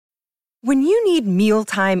When you need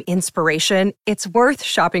mealtime inspiration, it's worth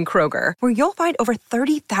shopping Kroger, where you'll find over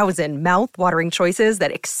 30,000 mouth-watering choices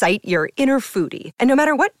that excite your inner foodie. And no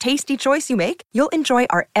matter what tasty choice you make, you'll enjoy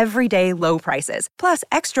our everyday low prices, plus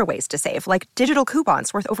extra ways to save, like digital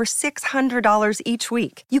coupons worth over $600 each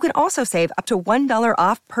week. You can also save up to $1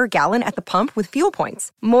 off per gallon at the pump with fuel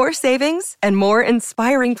points. More savings and more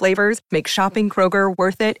inspiring flavors make shopping Kroger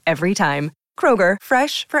worth it every time. Kroger,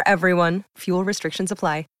 fresh for everyone. Fuel restrictions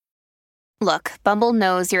apply. Look, Bumble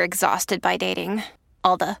knows you're exhausted by dating.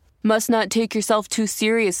 All the, must not take yourself too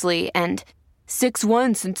seriously, and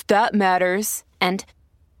 6'1" since that matters, and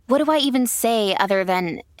what do I even say other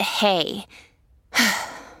than, hey?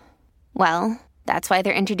 Well, that's why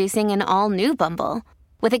they're introducing an all-new Bumble,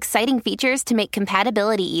 with exciting features to make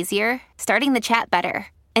compatibility easier, starting the chat better,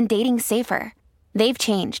 and dating safer. They've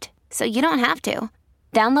changed, so you don't have to.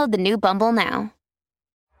 Download the new Bumble now.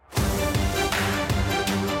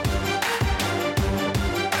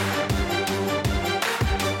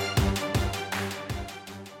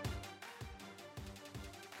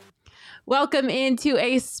 Welcome into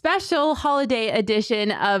a special holiday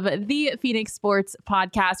edition of the Phoenix Sports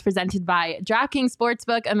Podcast presented by DraftKings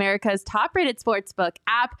Sportsbook, America's top-rated sportsbook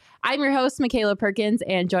app. I'm your host, Michaela Perkins,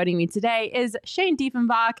 and joining me today is Shane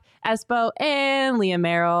Diefenbach, Espo, and Leah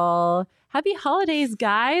Merrill. Happy holidays,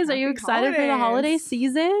 guys. Are you excited for the holiday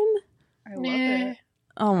season? I love it.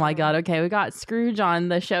 Oh my God. Okay, we got Scrooge on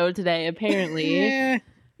the show today, apparently.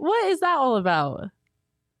 What is that all about?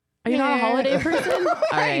 Are you not a holiday person? All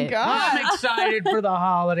right. God. I'm excited for the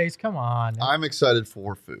holidays. Come on. I'm excited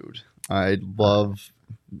for food. I love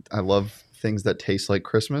things that taste like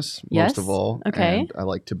Christmas, most of all. Okay. And I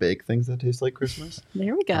like to bake things that taste like Christmas.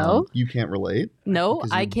 There we go. You can't relate. No,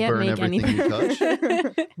 because you I can't burn make everything anything. you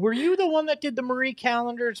touch. Were you the one that did the Marie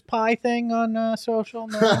Callender's pie thing on social?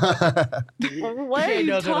 No? What are Jay you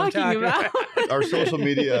knows what I'm talking about? Our social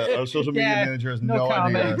media Yeah, manager has no no idea.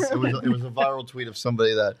 comments. It was a viral tweet of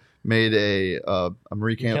somebody that made a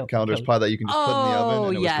Marie Callender's pie that you can just put in the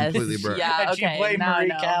oven, and it was completely burnt. Yeah, And okay. she blamed now I Marie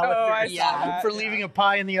know. Callender Oh, I saw that, for leaving a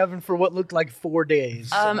pie in the oven for what looked like 4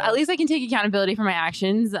 days. At least I can take accountability for my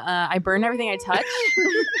actions. I burn everything I touch.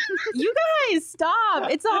 You guys,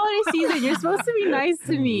 stop. It's the holiday season. You're supposed to be nice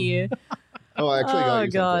to me. Oh, I actually got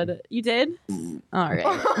you God. something. You did? All right.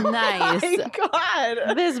 Nice. Oh my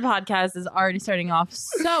God. This podcast is already starting off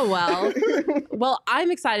so well. Well,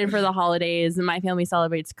 I'm excited for the holidays. My family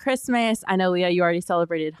celebrates Christmas. I know, Leah, you already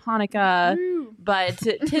celebrated Hanukkah, but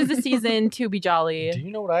 'tis the season to be Do jolly.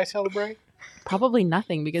 you know what I celebrate? Probably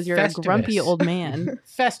nothing because you're Festivus. a grumpy old man.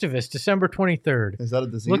 Festivus, December 23rd. Is that a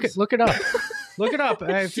disease? Look it up. Look it up.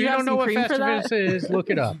 If Do you you have don't know some what cream for that? Festivus is, look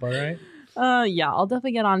it up, all right? Yeah, I'll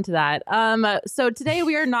definitely get on to that. So today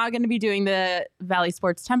we are not going to be doing the Valley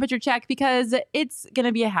Sports temperature check because it's going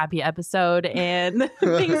to be a happy episode and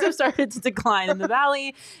things have started to decline in the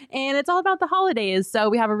Valley and it's all about the holidays. So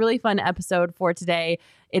we have a really fun episode for today.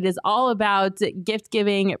 It is all about gift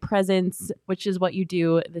giving, presents, which is what you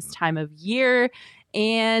do this time of year.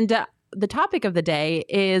 And the topic of the day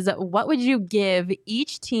is what would you give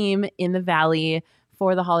each team in the Valley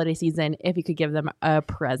for the holiday season if you could give them a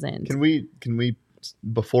present? Can we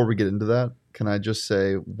before we get into that, can I just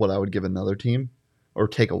say what I would give another team or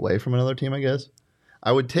take away from another team, I guess?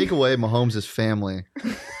 I would take away Mahomes' family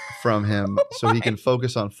from him so he can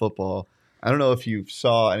focus on football. I don't know if you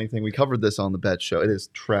saw anything. We covered this on the Bet Show. It is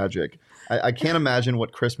tragic. I can't imagine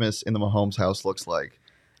what Christmas in the Mahomes house looks like.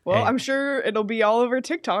 Well, Hey. I'm sure it'll be all over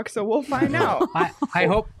TikTok, so we'll find out. I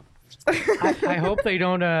hope I hope they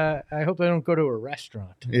don't go to a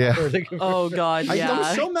restaurant. Yeah. Oh God, yeah.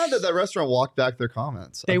 I'm so mad that restaurant walked back their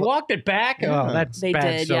comments. They walked it back? Yeah. Oh, that's They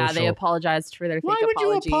bad did, yeah. They social. apologized for their fake Why would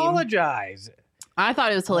apology. you apologize? I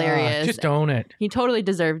thought it was hilarious. Just own it. He totally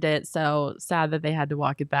deserved it. So sad that they had to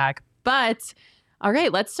walk it back. But all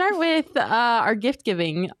right, let's start with our gift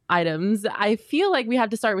giving items. I feel like we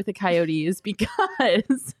have to start with the Coyotes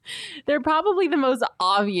because they're probably the most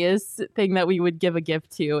obvious thing that we would give a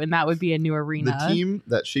gift to, and that would be a new arena. The team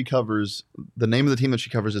that she covers, the name of the team that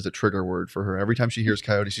she covers is a trigger word for her. Every time she hears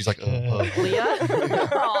Coyotes, she's like, Leah?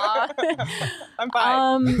 Aw. I'm fine.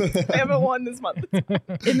 I Um, haven't won this month.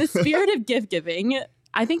 in the spirit of gift giving,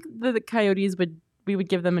 I think the Coyotes we would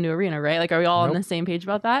give them a new arena, right? Like, are we all on Nope. the same page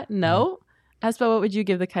about that? No. Espo, what would you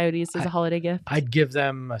give the Coyotes as a holiday gift? I'd give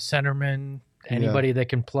them a centerman, anybody that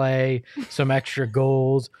can play, some extra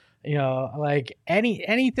goals, like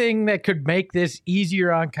anything that could make this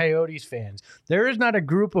easier on Coyotes fans. There is not a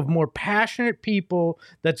group of more passionate people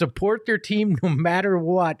that support their team no matter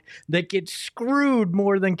what that get screwed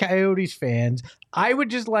more than Coyotes fans. I would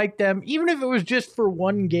just like them, even if it was just for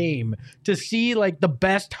one game, to see like the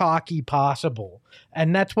best hockey possible.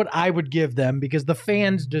 And that's what I would give them because the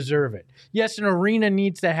fans deserve it. Yes, an arena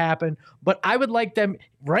needs to happen, but I would like them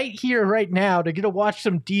right here, right now, to get to watch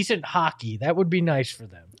some decent hockey. That would be nice for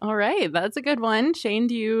them. All right. That's a good one. Shane,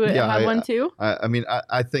 do you have one too?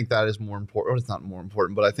 I think that is more important. Or it's not more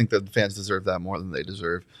important, but I think that the fans deserve that more than they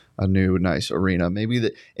deserve a new, nice arena.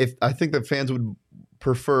 Maybe I think that fans would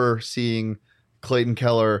prefer seeing Clayton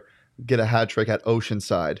Keller get a hat trick at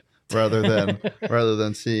Oceanside rather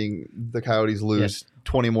than seeing the Coyotes lose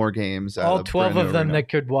 20 more games. All 12 of them that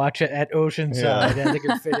could watch it at Oceanside and they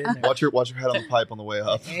could fit in there. Watch your head on the pipe on the way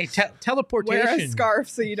up. Hey, teleportation. Wear a scarf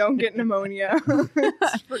so you don't get pneumonia.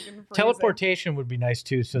 It's freaking teleportation would be nice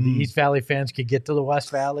too, so the East Valley fans could get to the West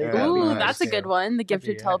Valley. Yeah, Ooh, nice. that's a good one. The gift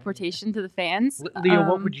of teleportation to the fans. Leo,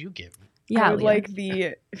 what would you give? Yeah, I would Leo. like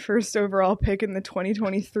the first overall pick in the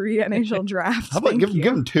 2023 NHL draft. How about give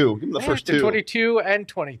them two? Give them the first two. 22 and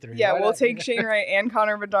 23. Yeah, we'll take Shane Wright and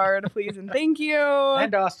Connor Bedard, please, and thank you.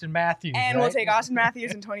 And Austin Matthews. And right? we'll take Austin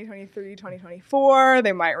Matthews in 2023, 2024.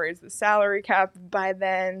 They might raise the salary cap by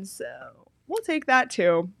then, so we'll take that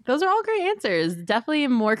too. Those are all great answers. Definitely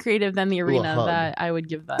more creative than the arena hug. that I would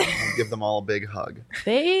give them. Give them all a big hug.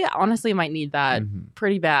 They honestly might need that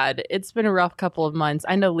pretty bad. It's been a rough couple of months.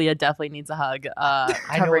 I know Leah definitely needs a hug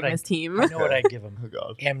covering his team. I know what I'd give him. Oh,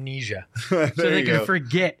 God. Amnesia. There So they you can go.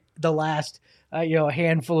 forget the last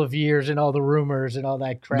handful of years and all the rumors and all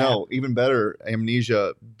that crap. No, even better,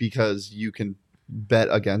 amnesia, because you can bet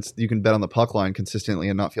on the puck line consistently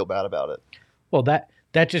and not feel bad about it. Well, that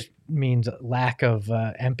just means lack of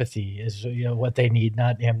empathy is what they need,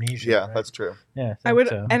 not amnesia. Yeah, right? that's true. Yeah, I would,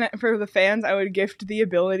 so. and for the fans, I would gift the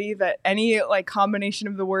ability that any like combination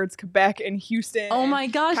of the words Quebec and Houston. Oh my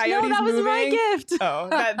gosh, Coyotes no, that was my moving. gift. Oh,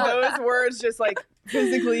 that those words just like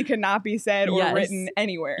physically cannot be said or Yes. written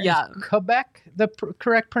anywhere. Yeah. Quebec, the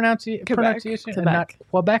correct pronunciation, Quebec. and not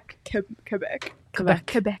Quebec. Quebec.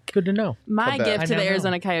 Quebec. Good to know. My Quebec. gift to I the know.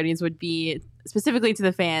 Arizona Coyotes would be specifically to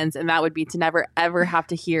the fans, and that would be to never ever have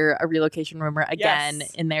to hear a relocation rumor again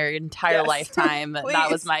Yes. in their entire Yes. lifetime. That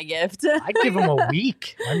was Please. my gift. I'd give them a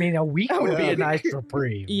week. I mean, a week would be yeah. a nice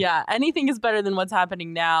reprieve. Yeah, anything is better than what's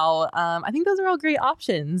happening now. I think those are all great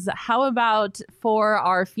options. How about for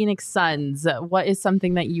our Phoenix Suns? What is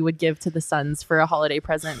something that you would give to the Suns for a holiday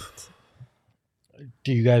present?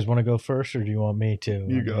 Do you guys want to go first, or do you want me to?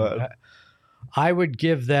 You go ahead. I would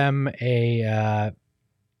give them the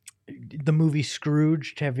movie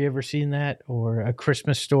Scrooge. Have you ever seen that? Or A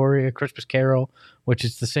Christmas Story, A Christmas Carol, which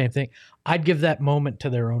is the same thing. I'd give that moment to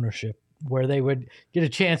their ownership where they would get a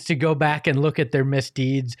chance to go back and look at their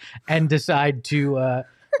misdeeds and decide to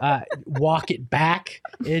walk it back,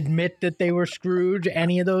 admit that they were Scrooge.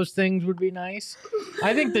 Any of those things would be nice.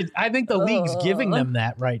 I think the league's giving them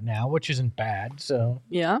that right now, which isn't bad. So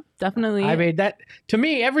Yeah, definitely. I mean, that to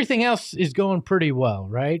me, everything else is going pretty well,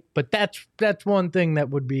 right? But that's one thing that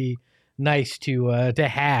would be nice to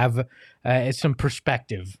have some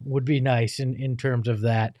perspective. Would be nice in terms of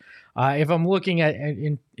that. If I'm looking at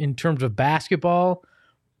in terms of basketball,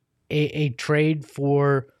 a trade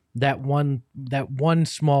for that one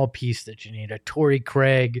small piece that you need, a Torrey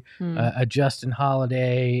Craig, a Justin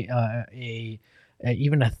Holiday,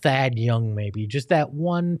 even a Thad Young, maybe just that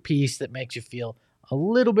one piece that makes you feel a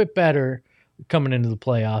little bit better coming into the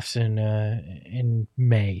playoffs in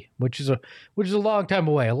May, which is a long time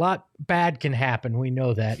away. A lot bad can happen. We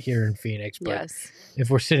know that here in Phoenix, but Yes.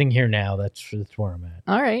 if we're sitting here now, that's where I'm at.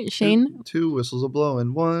 All right, Shane. Two whistles a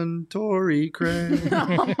blowing, one Torrey Craig.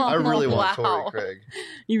 I really want Wow. Torrey Craig.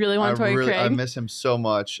 You really want Torrey Craig? I miss him so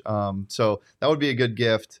much. So that would be a good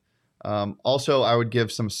gift. Also, I would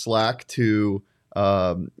give some slack to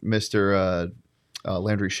Mr.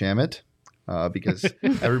 Landry Shamet because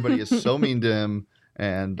everybody is so mean to him,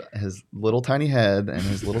 and his little tiny head and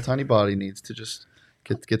his little tiny body needs to just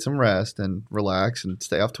get some rest and relax and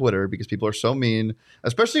stay off Twitter because people are so mean,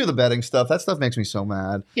 especially with the betting stuff. That stuff makes me so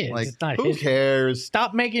mad. Yeah, Like, it's not who his- cares?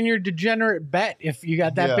 Stop making your degenerate bet if you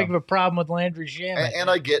got that Yeah. big of a problem with Landry Shamet. And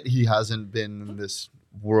I get he hasn't been this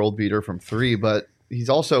world beater from three, but he's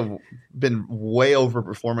also been way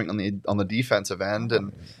overperforming on the defensive end,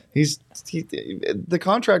 and the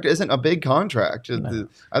contract isn't a big contract. No.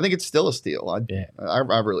 I think it's still a steal. Yeah.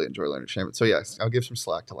 I really enjoy Landry Shamet. So yes, I'll give some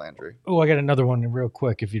slack to Landry. Oh, I got another one real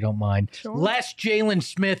quick, if you don't mind. Sure. Less Jalen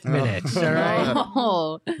Smith minutes, all right?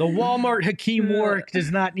 Oh, The Walmart Hakeem Warwick does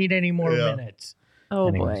not need any more Yeah. minutes. Oh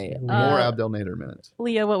Anyways, boy. More Abdel Nader minutes.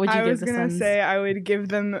 Leah, what would you I give was the going to Suns? say I would give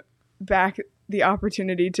them back the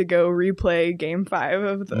opportunity to go replay game 5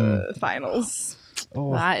 of the finals.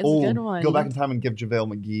 That is a good one. Go back in time and give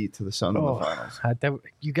JaVale McGee to the Suns in the Oh, finals.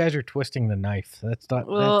 you guys are twisting the knife. That's not.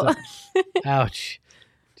 Well- Ouch.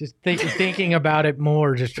 Just thinking about it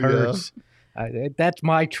more just hurts. That's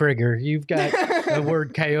my trigger. You've got the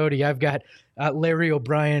word coyote. I've got Larry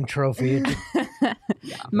O'Brien trophy.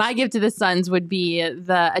 My gift to the Suns would be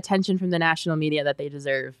the attention from the national media that they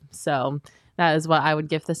deserve. So that is what I would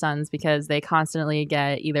gift the Suns because they constantly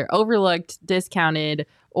get either overlooked, discounted,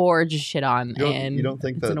 or just shit on. And You don't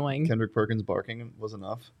think it's that annoying. Kendrick Perkins barking was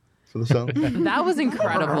enough for the Suns? That was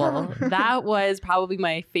incredible. That was probably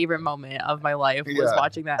my favorite moment of my life was Yeah.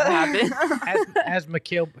 watching that happen. as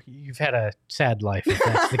Mikhail, you've had a sad life if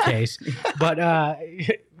that's the case. But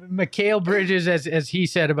Mikhail Bridges, as he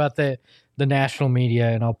said about the national media,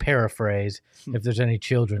 and I'll paraphrase if there's any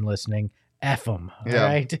children listening, F them, all Yeah.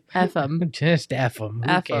 right? F them. Just F them. Who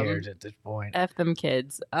F 'em. cares at this point? F them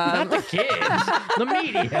kids. Not the kids, the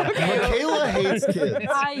media. Michaela hates kids.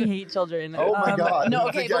 I hate children. Oh my God. No, I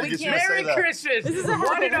okay, think but I we get you to can't. say Merry that. Christmas. This is a One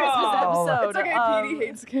happy and Christmas all. episode. It's okay, Petey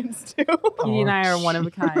hates kids too. Petey and I are one of a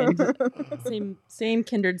kind. Same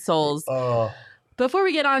kindred souls. Before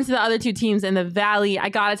we get on to the other two teams in the Valley, I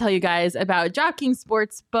gotta tell you guys about DraftKings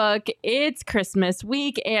Sportsbook. It's Christmas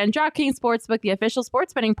week, and DraftKings Sportsbook, the official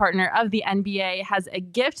sports betting partner of the NBA, has a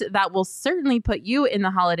gift that will certainly put you in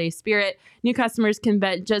the holiday spirit. New customers can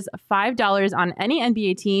bet just $5 on any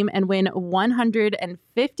NBA team and win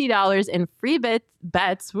 $150 in free bets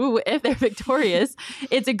if they're victorious.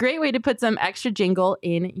 It's a great way to put some extra jingle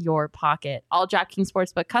in your pocket. All DraftKings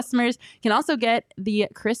Sportsbook customers can also get into the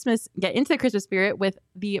Christmas spirit with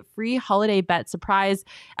the free holiday bet surprise.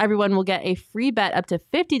 Everyone will get a free bet up to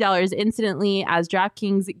 $50 instantly as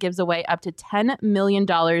DraftKings gives away up to $10 million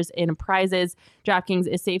in prizes. DraftKings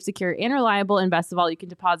is safe, secure, and reliable. And best of all, you can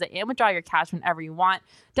deposit and withdraw your cash whenever you want.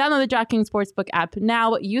 Download the DraftKings Sportsbook app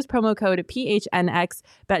now. Use promo code PHNX.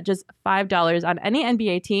 Bet just $5 on any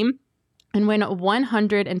NBA team and win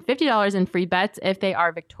 $150 in free bets if they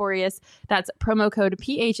are victorious. That's promo code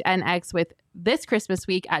PHNX with this Christmas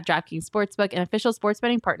week at DraftKings Sportsbook, an official sports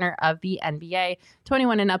betting partner of the NBA.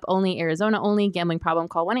 21 and up only, Arizona only. Gambling problem?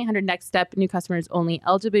 Call 1-800-NEXT-STEP. New customers only.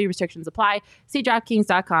 Eligibility restrictions apply. See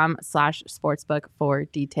DraftKings.com/sportsbook for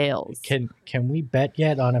details. Can we bet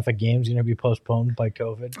yet on if a game's going to be postponed by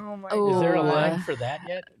COVID? Oh my Oh. Is there a Ooh. line for that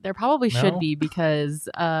yet? There probably should No? be because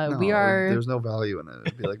No, we are. There's no value in it.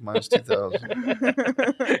 It'd be like minus 2,000.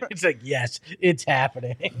 It's like, yes, it's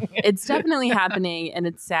happening. It's definitely happening, and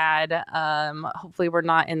it's sad. Hopefully, we're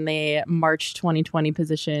not in the March 2020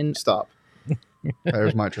 position. Stop.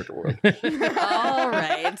 There's my trigger word. All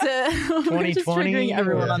right. We're just 2020, triggering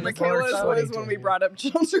everyone on the Michaela's floor. was when we brought up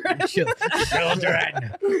children.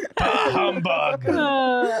 Children. Humbug.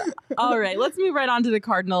 All right, let's move right on to the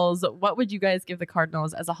Cardinals. What would you guys give the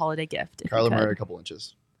Cardinals as a holiday gift? if you Kyler could? Murray, a couple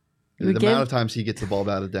inches. You The would amount give- of times he gets the ball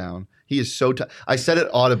batted down, he is so. I said it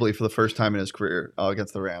audibly for the first time in his career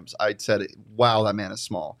against the Rams. I said, "Wow, that man is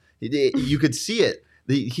small." You could see it.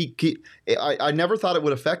 I never thought it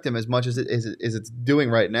would affect him as much as it's doing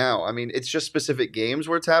right now. I mean, it's just specific games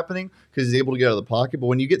where it's happening because he's able to get out of the pocket. But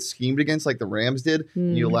when you get schemed against like the Rams did,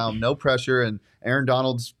 and you allow him no pressure, and Aaron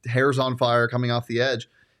Donald's hair's on fire coming off the edge,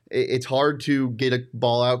 it's hard to get a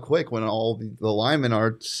ball out quick when all the linemen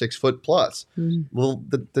are 6 foot plus. Well,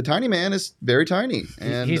 the tiny man is very tiny,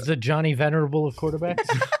 and He's the Johnny Venerable of quarterbacks.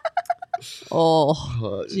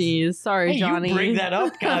 Oh, geez. Sorry, Hey, Johnny. you bring that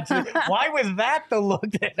up constantly. Why was that the look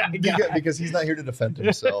that I got? because he's not here to defend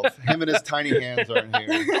himself. Him and his tiny hands aren't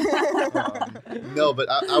here. No, but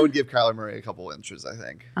I would give Kyler Murray a couple inches, I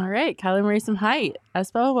think. All right, Kyler Murray some height.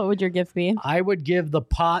 Espo, what would your gift be? I would give the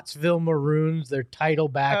Pottsville Maroons their title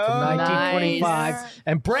back from Oh, 1925 nice.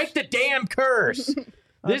 and break the damn curse.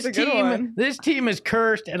 That's a good one. This team is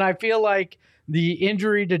cursed, and I feel like the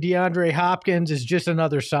injury to DeAndre Hopkins is just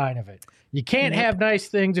another sign of it. You can't have nice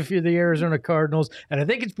things if you're the Arizona Cardinals, and I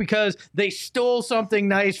think it's because they stole something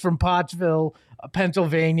nice from Pottsville,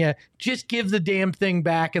 Pennsylvania. Just give the damn thing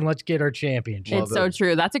back and let's get our championship. It's so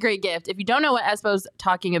true. That's a great gift. If you don't know what Espo's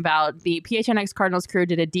talking about, the PHNX Cardinals crew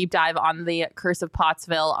did a deep dive on the Curse of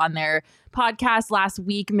Pottsville on their podcast last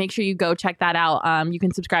week. Make sure you go check that out. You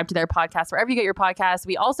can subscribe to their podcast wherever you get your podcasts.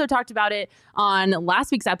 We also talked about it on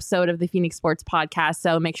last week's episode of the Phoenix Sports Podcast,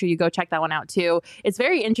 so make sure you go check that one out too. It's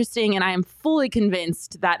very interesting, and I am fully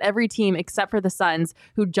convinced that every team except for the Suns,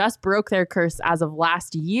 who just broke their curse as of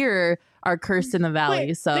last year, are cursed in the Valley.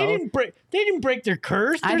 Wait, So they didn't break their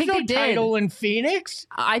curse. I There's think no they did. title in Phoenix.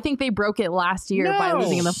 I think they broke it last year by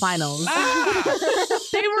losing in the finals.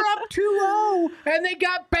 They were up 2-0 and they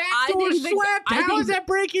got backdoor swept. How is that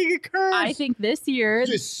breaking a curse? I think this year.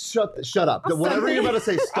 Just shut up. Whatever you're about to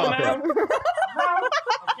say, stop it.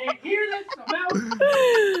 I can't hear this.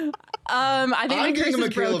 I'm out. I think I'm the curse getting a is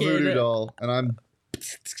Michaela broken. Voodoo doll, and I'm.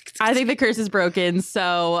 I think the curse is broken. So,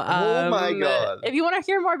 Oh my God. if you want to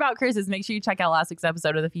hear more about curses, make sure you check out last week's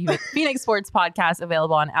episode of the Phoenix Sports Podcast,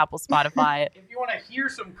 available on Apple, Spotify. If you want to hear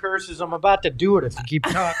some curses, I'm about to do it if you keep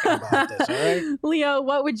talking about this, all right? Leo,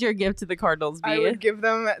 what would your gift to the Cardinals be? I would give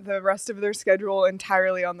them the rest of their schedule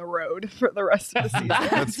entirely on the road for the rest of the season.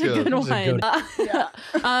 That's a good. good That's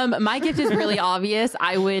a one. good- My gift is really obvious.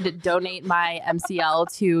 I would donate my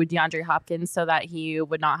MCL to DeAndre Hopkins so that he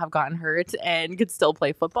would not have gotten hurt and could still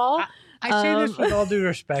play football. I say this with all due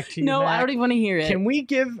respect to you, No, Mac. I don't even want to hear it. Can we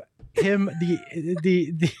give him the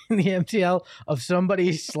MCL of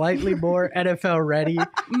somebody slightly more NFL ready?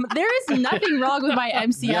 There is nothing wrong with my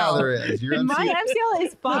MCL. Yeah, there is. Your My MCL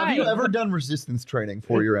is fine. Have you ever done resistance training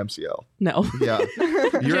for your MCL? No. Yeah.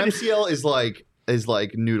 Your MCL is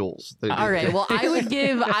like noodles. All right. Well, I would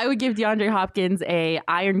give DeAndre Hopkins a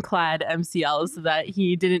ironclad MCL so that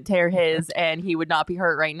he didn't tear his and he would not be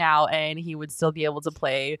hurt right now and he would still be able to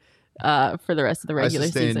play for the rest of the regular I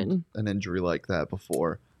sustained season. an injury like that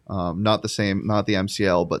before. Not the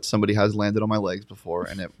MCL, but somebody has landed on my legs before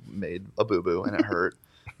and it made a boo-boo and it hurt.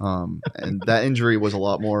 And that injury was a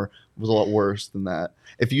lot worse than that.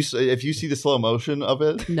 If you see the slow motion of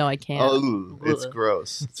it, No, I can't. oh, it's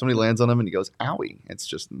gross. Somebody lands on him and he goes, "Owie!" It's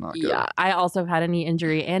just not good. Yeah, I also had a knee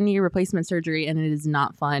injury and knee replacement surgery, and it is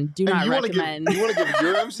not fun. Do And not you want to recommend. give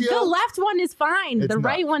your MCL? The left one is fine. It's The not.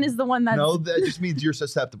 right one is the one that's No, that just means you're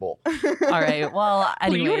susceptible. all right. Well,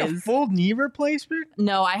 Wait, you had a anyways, full knee replacement?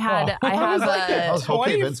 no, I had Oh. I have I was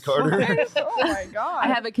okay, Vince Carter. Oh my God. I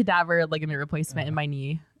have a cadaver ligament replacement in my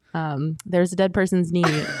knee. There's a dead person's knee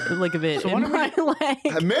ligament So why in don't we my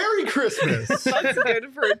leg. Merry Christmas. That's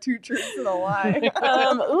good for 2 truths and a lie.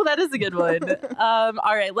 Oh, that is a good one. All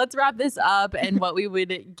right, let's wrap this up and what we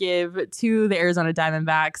would give to the Arizona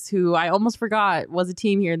Diamondbacks, who I almost forgot was a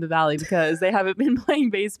team here in the Valley because they haven't been playing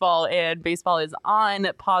baseball and baseball is on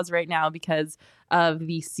pause right now because of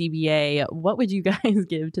the CBA. What would you guys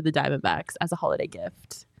give to the Diamondbacks as a holiday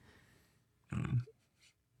gift?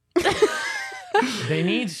 They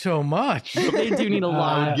need so much. They do need a I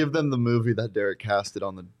lot. would give them the movie that Derek casted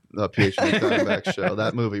on the PhD Diamondback show.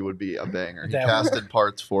 That movie would be a banger. He That casted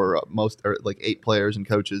parts for like 8 players and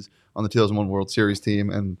coaches on the 2001 World Series team,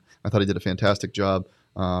 and I thought he did a fantastic job.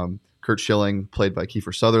 Kurt Schilling, played by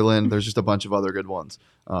Kiefer Sutherland. There's just a bunch of other good ones.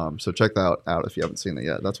 So check that out if you haven't seen it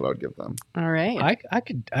yet. That's what I would give them. All right. I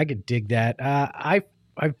could dig that. I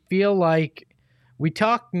feel like we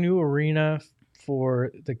talked new arena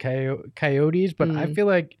for the Coyotes, but I feel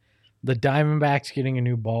like the Diamondbacks getting a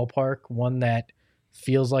new ballpark, one that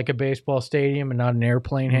feels like a baseball stadium and not an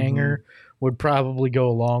airplane hangar, would probably go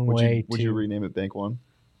a long way. Would you rename it Bank One?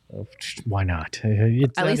 Why not?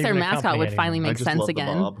 It's At not least their even a mascot company would finally anymore. make just sense love the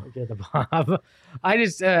again. Bob. Yeah, the Bob. I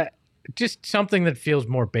just something that feels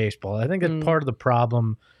more baseball. I think that part of the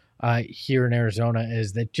problem here in Arizona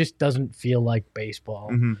is that just doesn't feel like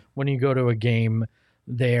baseball when you go to a game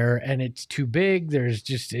there, and it's too big. There's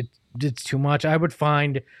just it's too much. I would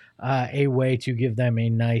find a way to give them a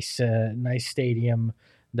nice stadium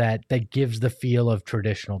that gives the feel of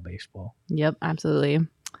traditional baseball. Yep, absolutely.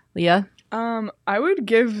 Leah? I would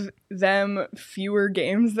give them fewer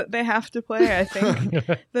games that they have to play. I think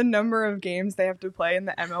the number of games they have to play in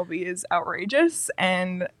the MLB is outrageous,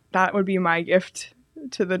 and that would be my gift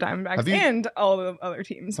to the Diamondbacks and all the other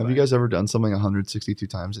teams. Have you guys ever done something 162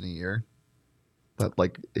 times in a year that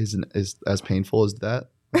is as painful as that?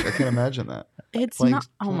 Like, I can't imagine that. It's Playing- not.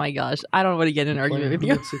 Oh my gosh. I don't want to get in an argument with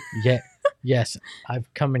you. Yeah, yes,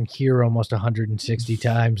 I've come in here almost 160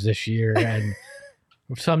 times this year, and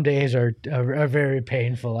some days are very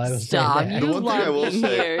painful. I will Stop. say that. You The one thing I love will being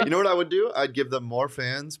say, here. you know what I would do? I'd give them more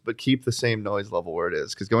fans, but keep the same noise level where it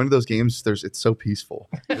is. Because going to those games, it's so peaceful.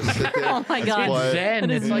 Just sit there. Oh my God. quiet. Zen.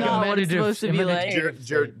 That is It's like not a what it's meditative. supposed to be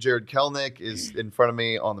like. Jared Kelnick is in front of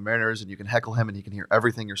me on the Mariners, and you can heckle him, and he can hear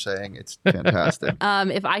everything you're saying. It's fantastic.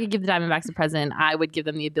 If I could give the Diamondbacks a present, I would give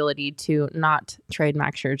them the ability to not trade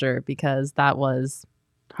Max Scherzer because that was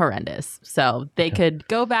horrendous. So they could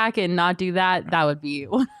go back and not do that. That would be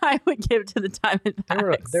what I would give to the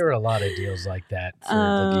Diamondbacks. There were a lot of deals like that for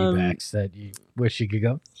the D-backs that wish you could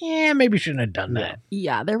go, yeah, maybe shouldn't have done that.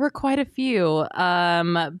 Yeah, there were quite a few.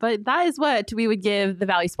 But that is what we would give the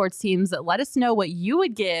Valley sports teams. Let us know what you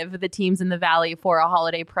would give the teams in the Valley for a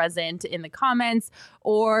holiday present in the comments.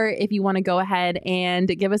 Or if you want to go ahead and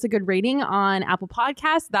give us a good rating on Apple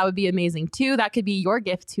Podcasts, that would be amazing too. That could be your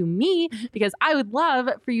gift to me because I would love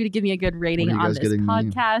for you to give me a good rating on this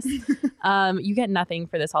podcast. You get nothing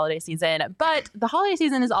for this holiday season, but the holiday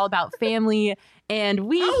season is all about family. And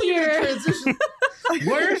we here...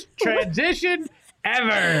 Worst transition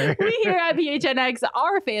ever. We here at PHNX,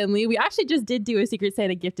 our family, we actually just did do a Secret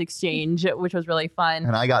Santa gift exchange, which was really fun.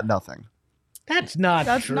 And I got nothing. That's not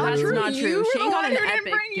true. That's not true. Shane got an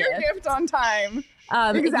epic bring your gift on time.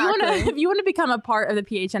 If you want to become a part of the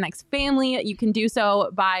PHNX family, you can do so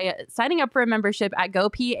by signing up for a membership at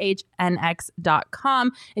gophnx.com.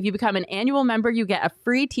 If you become an annual member, you get a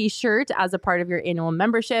free t-shirt as a part of your annual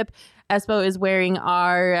membership. Espo is wearing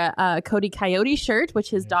our Cody Coyote shirt, which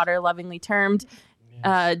his daughter lovingly termed.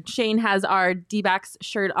 Shane has our D-backs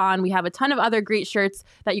shirt on. We have a ton of other great shirts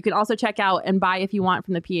that you can also check out and buy if you want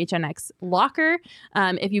from the PHNX locker.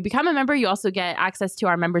 If you become a member, you also get access to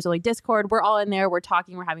our members only Discord. We're all in there. We're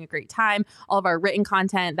talking. We're having a great time. All of our written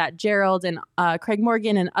content that Gerald and Craig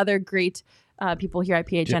Morgan and other great people here at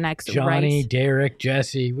PHNX Johnny, write. Derek,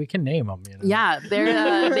 Jesse, we can name them. You know? Yeah,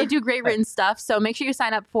 they do great written stuff. So make sure you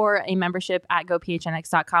sign up for a membership at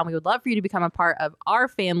gophnx.com. We would love for you to become a part of our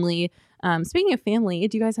family. Speaking of family,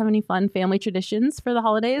 do you guys have any fun family traditions for the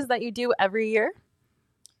holidays that you do every year?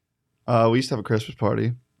 We used to have a Christmas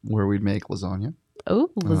party where we'd make lasagna.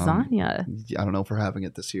 Oh, lasagna. I don't know if we're having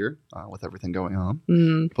it this year with everything going on,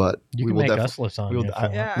 but You we can will make us lasagna. we will, if you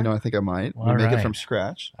want. Yeah. I think I might. All We make it right. from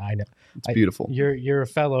scratch. I know. It's beautiful. You're a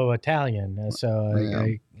fellow Italian, so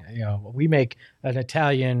Yeah. we make an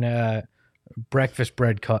Italian breakfast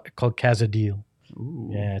bread called quesadilla.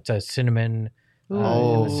 Ooh. Yeah, it's a cinnamon in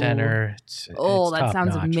Oh. the center. It's That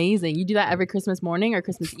sounds top-notch. amazing. You do that every Christmas morning or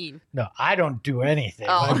Christmas Eve? No, I don't do anything.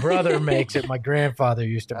 Oh. My brother makes it. My grandfather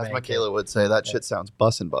used to As make Michaela would say, that shit sounds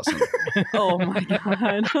bussin'. Oh my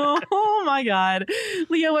God. Oh my God.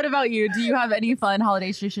 Leah, what about you? Do you have any fun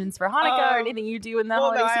holiday traditions for Hanukkah or anything you do in the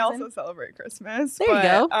holiday I season? also celebrate Christmas. There you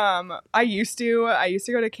go. I used to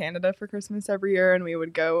go to Canada for Christmas every year, and we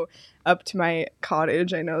would go up to my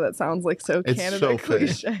cottage. I know that sounds like so It's Canada so fake.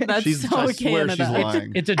 cliche. That's She's, so I swear Canada. she's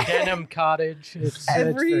lying. It's a denim cottage. It's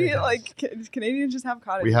Every very nice. Canadians just have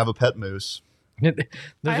cottages. We have a pet moose. There's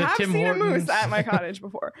I have Tim seen Hortons. a moose at my cottage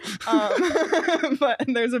before, but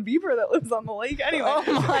there's a beaver that lives on the lake anyway. Oh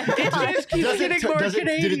my It God. just keeps getting more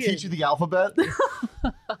Canadian. Did it teach you the alphabet?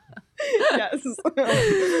 Yes.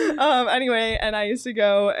 Anyway, and I used to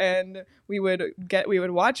go and we would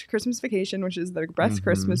watch Christmas Vacation, which is the best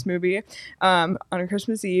Christmas movie, on a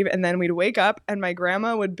Christmas Eve, and then we'd wake up and my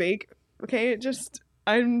grandma would bake. Okay,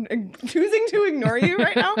 I'm choosing to ignore you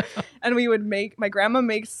right now. And my grandma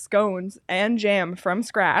makes scones and jam from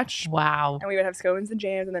scratch. Wow. And we would have scones and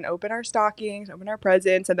jams and then open our stockings, open our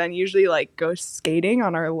presents, and then usually go skating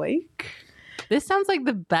on our lake. This sounds like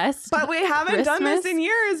the best. But we haven't done this Christmas? in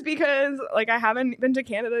years because I haven't been to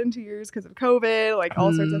Canada in 2 years because of COVID,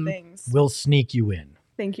 all sorts of things. We'll sneak you in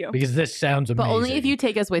Thank you. because this sounds amazing. But only if you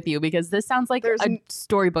take us with you because this sounds like There's a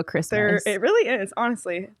storybook Christmas. It really is,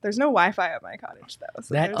 honestly. There's no Wi-Fi at my cottage though.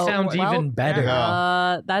 So that there's sounds well, even better.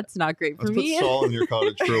 Yeah. That's not great for Let's put me. Saul in your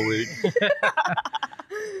cottage for a week.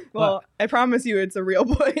 Well, I promise you it's a real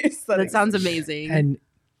place. That sounds amazing. And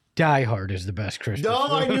Die Hard is the best Christmas. No,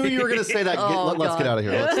 I knew you were going to say that. Oh, Let's get God. out of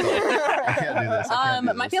here. Let's stop. I can't do this. I can't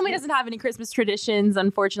do My this. family doesn't have any Christmas traditions,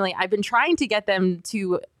 unfortunately. I've been trying to get them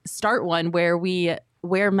to start one where we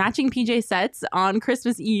wear matching PJ sets on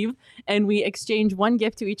Christmas Eve and we exchange one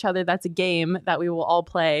gift to each other. That's a game that we will all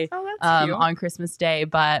play cute. on Christmas Day,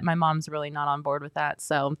 but my mom's really not on board with that.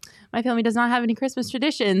 So my family does not have any Christmas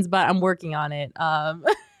traditions, but I'm working on it.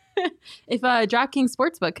 If DraftKings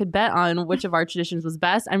Sportsbook could bet on which of our traditions was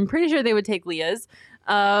best, I'm pretty sure they would take Leah's.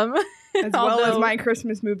 As well as although- my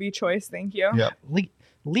Christmas movie choice. Thank you. Yeah.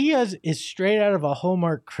 Leah's is straight out of a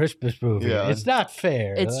Hallmark Christmas movie. Yeah. It's not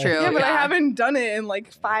fair. It's true. Yeah, but I Yeah. haven't done it in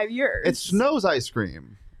 5 years. It snows ice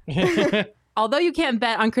cream. Although you can't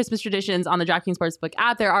bet on Christmas traditions on the DraftKings Sportsbook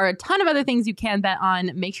app, there are a ton of other things you can bet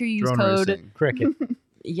on. Make sure you use Drone code racing. Cricket.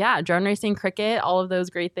 drone racing, cricket, all of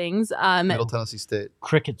those great things. Middle Tennessee State.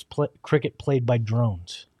 Cricket played by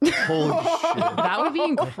drones. Holy shit. That would be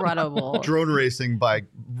incredible. Drone racing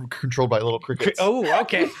controlled by little crickets. Oh,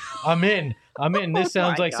 okay. I'm in. This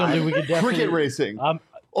sounds my like God. something we could definitely. Cricket racing. Um,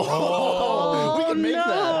 we can make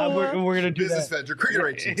that. we're gonna do Business that. Venture Cricket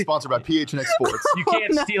Racing, sponsored by PHNX Sports. You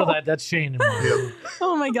can't steal that. That's Shane. Yep.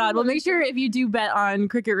 Oh my God. Well, make sure if you do bet on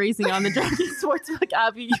cricket racing on the DraftKings Sportsbook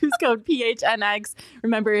app, you use code PHNX.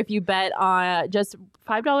 Remember, if you bet on just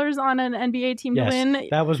 $5 on an NBA team to win.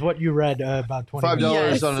 That was what you read about 20 $5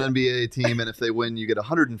 minutes. on an NBA team, and if they win, you get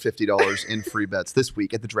 $150 in free bets this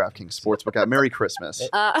week at the DraftKings Sportsbook app. Merry Christmas.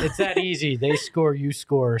 It's that easy. They score, you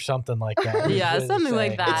score, or something like that. Yeah, something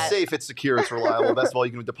like that. It's safe, it's secure, it's reliable. Best of all,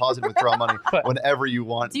 you can deposit and withdraw money whenever you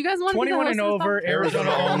want. Do you guys want to be the 21 and host of this over, podcast? Arizona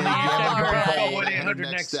only. All right.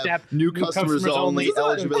 1-800-NEXT-STEP. New customers only.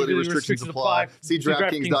 Eligibility restrictions apply. See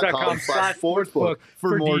DraftKings.com/sportsbook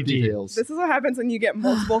for more details. This is what happens when you get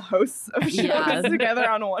multiple hosts of shows Yeah. together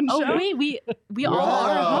on one show. Oh, wait, we all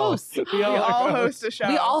are hosts. We all host a show.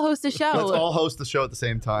 We all host a show. Let's all host the show at the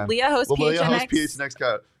same time. Leah hosts Leah hosts PHNX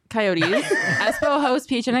PHNX Coyotes. Espo hosts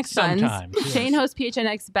PHNX Suns. Sometimes, yes. Shane hosts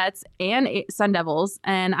PHNX Bets and Sun Devils.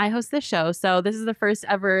 And I host this show. So this is the first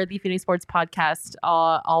ever The Phoenix Sports Podcast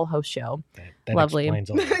all host show. That Lovely. explains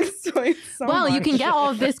a lot. Explains so Well, you much. can get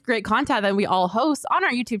all of this great content that we all host on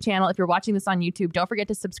our YouTube channel. If you're watching this on YouTube, don't forget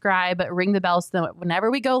to subscribe, ring the bell so that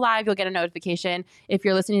whenever we go live, you'll get a notification. If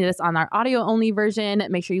you're listening to this on our audio only version,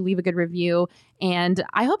 make sure you leave a good review. And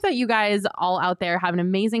I hope that you guys all out there have an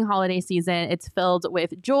amazing holiday season. It's filled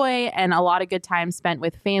with joy and a lot of good time spent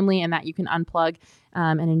with family, and that you can unplug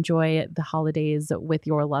and enjoy the holidays with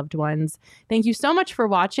your loved ones. Thank you so much for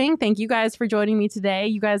watching. Thank you guys for joining me today.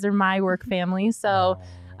 You guys are my work family. So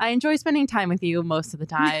I enjoy spending time with you most of the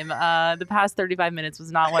time. The past 35 minutes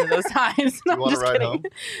was not one of those times. No, You want just to ride kidding. home?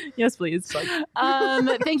 Yes, please.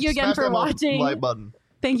 Thank you again Smash for that watching. like button.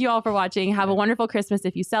 Thank you all for watching. Have a wonderful Christmas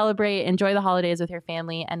if you celebrate. Enjoy the holidays with your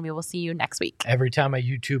family, and we will see you next week. Every time a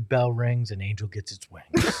YouTube bell rings, an angel gets its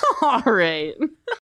wings. All right.